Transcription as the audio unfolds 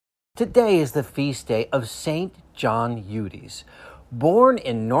Today is the feast day of Saint John Eudes. Born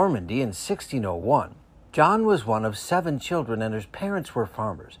in Normandy in 1601, John was one of 7 children and his parents were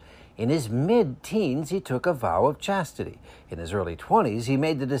farmers. In his mid-teens, he took a vow of chastity. In his early 20s, he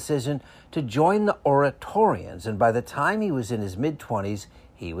made the decision to join the Oratorians, and by the time he was in his mid-20s,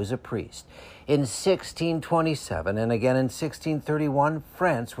 he was a priest. In 1627 and again in 1631,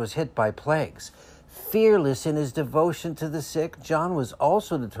 France was hit by plagues. Fearless in his devotion to the sick, John was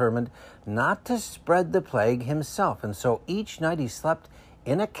also determined not to spread the plague himself, and so each night he slept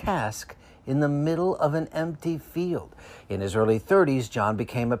in a cask in the middle of an empty field. In his early 30s, John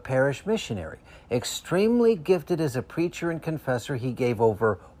became a parish missionary. Extremely gifted as a preacher and confessor, he gave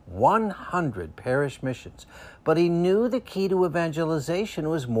over 100 parish missions. But he knew the key to evangelization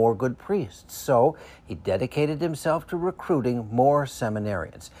was more good priests, so he dedicated himself to recruiting more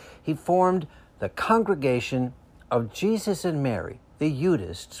seminarians. He formed the Congregation of Jesus and Mary, the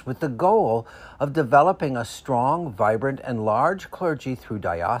Eudists, with the goal of developing a strong, vibrant, and large clergy through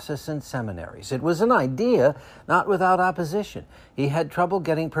diocesan seminaries. It was an idea not without opposition. He had trouble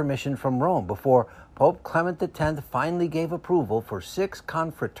getting permission from Rome before Pope Clement X finally gave approval for 6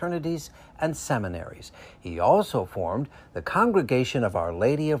 confraternities and seminaries. He also formed the Congregation of Our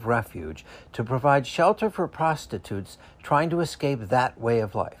Lady of Refuge to provide shelter for prostitutes trying to escape that way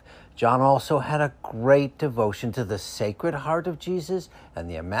of life. John also had a great devotion to the Sacred Heart of Jesus and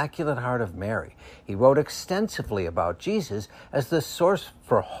the Immaculate Heart of Mary. He wrote extensively about Jesus as the source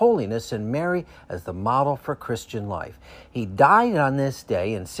for holiness and Mary as the model for Christian life. He died on this day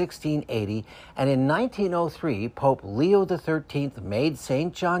in 1680, and in 1903, Pope Leo XIII made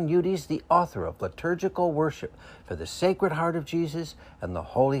St. John Eudes the author of liturgical worship for the Sacred Heart of Jesus and the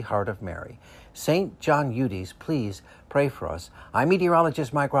Holy Heart of Mary. St. John Eudes, please pray for us. I'm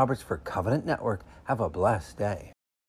meteorologist Mike Roberts for Covenant Network. Have a blessed day.